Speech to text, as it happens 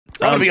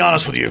I'm gonna be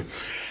honest with you.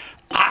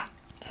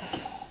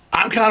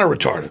 I'm kind of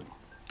retarded.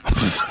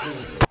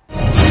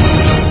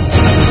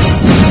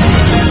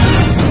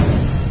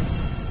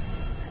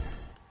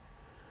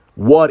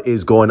 What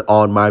is going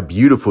on, my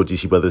beautiful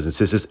DC brothers and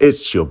sisters?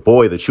 It's your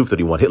boy, The Truth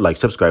 31. Hit like,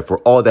 subscribe for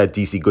all that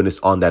DC goodness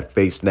on that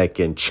face, neck,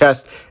 and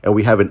chest. And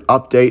we have an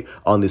update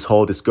on this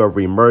whole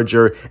Discovery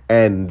merger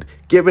and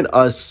giving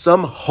us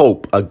some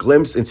hope, a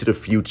glimpse into the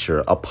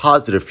future, a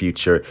positive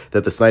future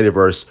that the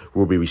Snyderverse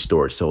will be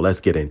restored. So let's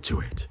get into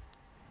it.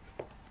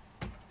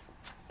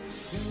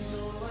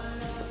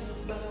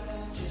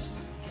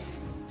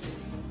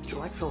 Do you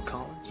like Phil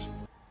Collins?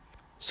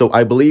 So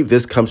I believe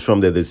this comes from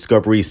the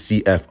Discovery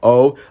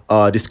CFO.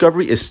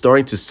 Discovery is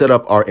starting to set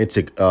up our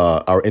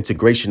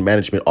integration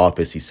management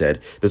office, he said.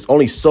 There's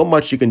only so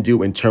much you can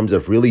do in terms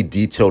of really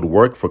detailed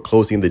work for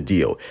closing the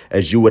deal,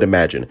 as you would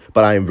imagine.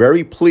 But I am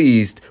very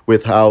pleased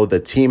with how the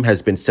team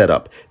has been set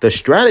up. The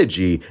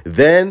strategy,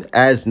 then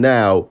as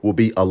now, will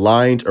be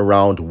aligned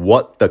around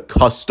what the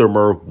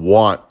customer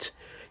wants.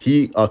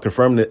 He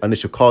confirmed the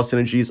initial cost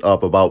synergies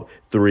of about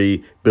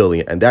 $3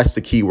 billion. And that's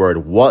the key word,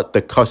 what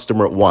the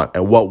customer want.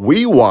 And what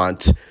we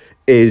want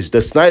is the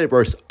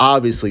Snyderverse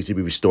obviously to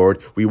be restored.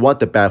 We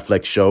want the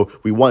Batfleck show.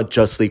 We want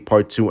Justice League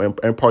Part 2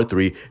 and Part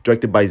 3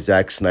 directed by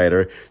Zack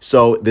Snyder.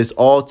 So this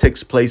all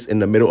takes place in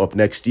the middle of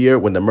next year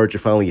when the merger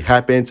finally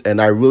happens.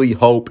 And I really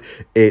hope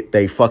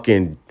they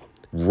fucking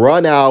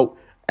run out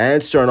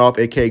and Chernoff,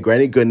 aka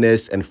Granny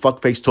Goodness, and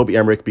fuckface Toby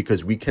Emmerich,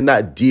 because we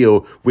cannot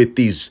deal with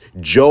these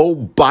Joe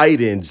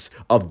Bidens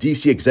of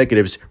DC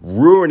executives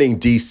ruining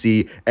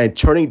DC and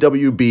turning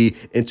WB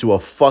into a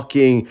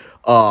fucking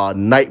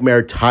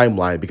nightmare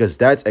timeline, because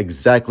that's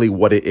exactly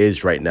what it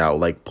is right now.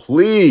 Like,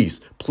 please,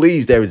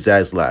 David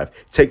Zaslav,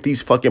 take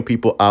these fucking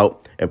people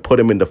out and put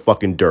them in the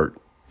fucking dirt.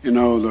 You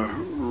know, the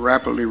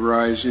rapidly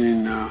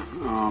rising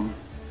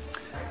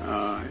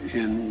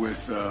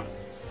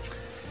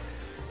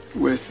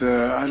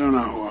I don't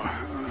know.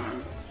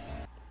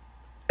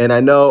 And I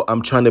know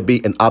I'm trying to be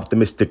an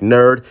optimistic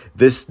nerd.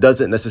 This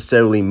doesn't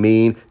necessarily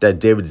mean that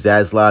David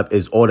Zaslav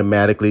is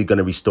automatically going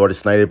to restore the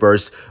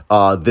Snyderverse.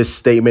 This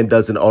statement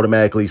doesn't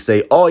automatically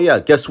say, oh yeah,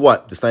 guess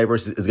what? The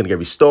Snyderverse is going to get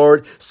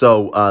restored.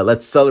 So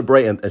let's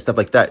celebrate and stuff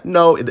like that.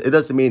 No, it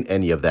doesn't mean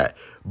any of that.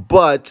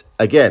 But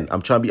again,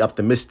 I'm trying to be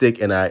optimistic,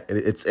 and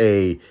it's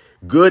a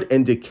good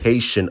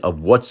indication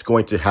of what's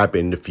going to happen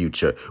in the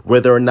future.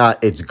 Whether or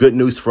not it's good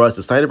news for us,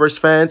 the Snyderverse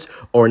fans,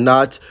 or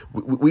not,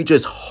 we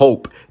just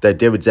hope that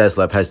David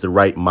Zaslav has the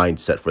right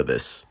mindset for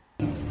this.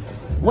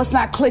 What's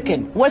not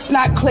clicking? What's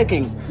not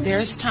clicking?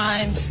 There's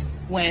times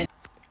when...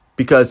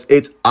 Because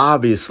it's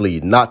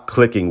obviously not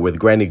clicking with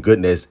Granny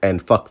Goodness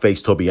and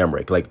fuckface Toby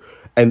Emmerich. Like,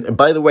 and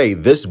by the way,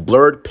 this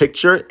blurred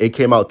picture, it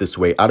came out this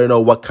way. I don't know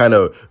what kind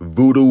of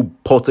voodoo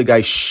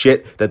poltergeist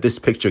shit that this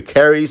picture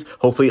carries.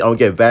 Hopefully I don't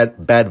get bad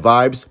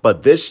vibes.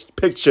 But this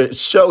picture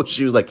shows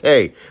you, like,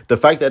 hey, the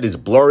fact that it's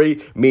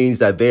blurry means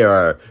that they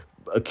are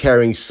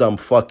carrying some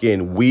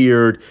fucking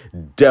weird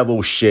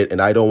devil shit,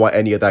 and I don't want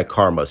any of that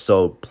karma.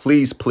 So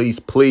please,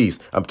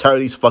 I'm tired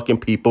of these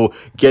fucking people.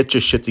 Get your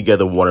shit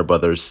together, Warner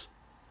Brothers.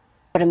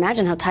 But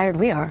imagine how tired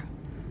we are.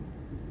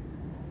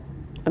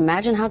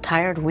 Imagine how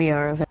tired we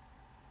are of it.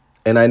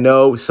 And I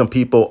know some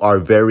people are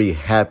very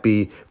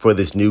happy for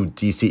this new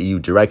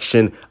DCEU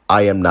direction.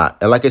 I am not.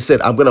 And like I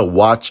said, I'm going to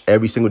watch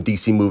every single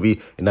DC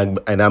movie and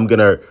I'm going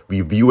to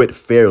review it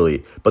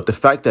fairly. But the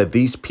fact that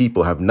these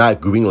people have not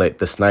greenlit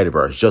the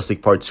Snyderverse, Justice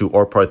League Part 2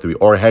 or Part 3,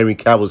 or Henry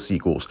Cavill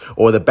sequels,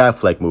 or the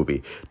Batfleck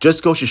movie,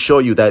 just goes to show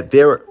you that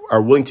they are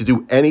willing to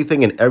do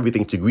anything and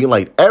everything to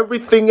greenlight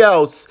everything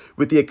else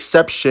with the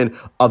exception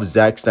of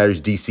Zack Snyder's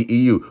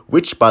DCEU,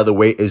 which, by the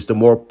way, is the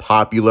more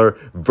popular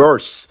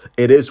verse.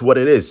 It is what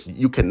it is.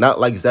 You cannot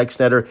like Zack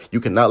Snyder. You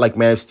cannot like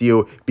Man of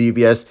Steel,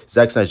 BVS,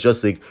 Zack Snyder's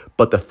Justice League.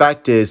 But the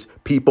fact is,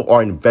 people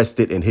are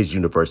invested in his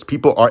universe.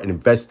 People are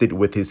invested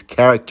with his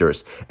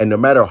characters. And no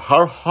matter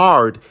how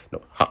hard...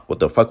 No, what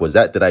the fuck was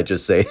that? Did I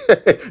just say?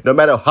 No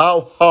matter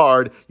how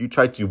hard you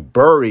try to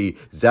bury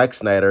Zack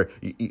Snyder,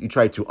 you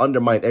try to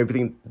undermine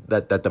everything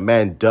that the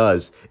man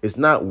does, it's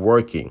not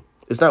working.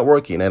 It's not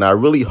working, and I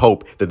really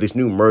hope that this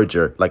new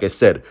merger, like I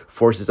said,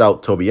 forces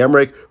out Toby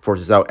Emmerich,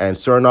 forces out Ann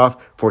Chernoff,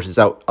 forces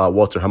out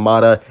Walter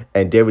Hamada,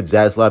 and David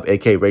Zaslav,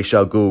 a.k.a. Ra's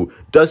al Ghul,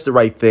 does the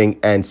right thing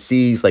and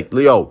sees, like,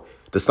 Leo,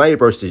 the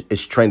Snyderverse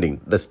is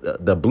trending.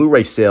 The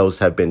Blu-ray sales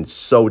have been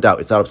sold out.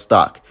 It's out of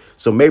stock.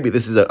 So maybe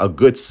this is a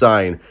good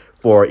sign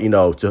for, you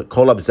know, to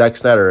call up Zack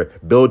Snyder,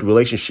 build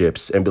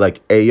relationships, and be like,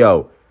 hey,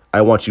 yo,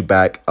 I want you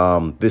back.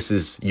 This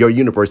is, your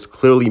universe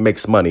clearly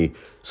makes money,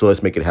 so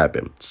let's make it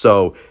happen.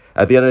 So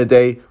at the end of the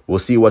day, we'll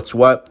see what's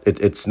what.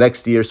 It's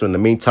next year, so in the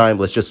meantime,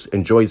 let's just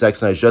enjoy Zack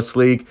Snyder's Justice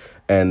League,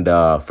 and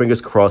fingers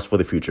crossed for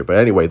the future. But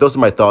anyway, those are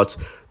my thoughts.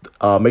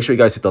 Make sure you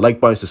guys hit the like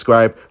button,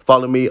 subscribe,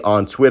 follow me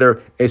on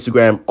Twitter,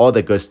 Instagram, all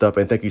that good stuff.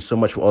 And thank you so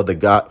much for all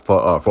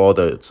for all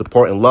the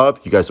support and love.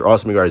 You guys are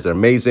awesome. You guys are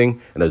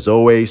amazing. And as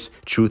always,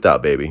 truth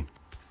out, baby.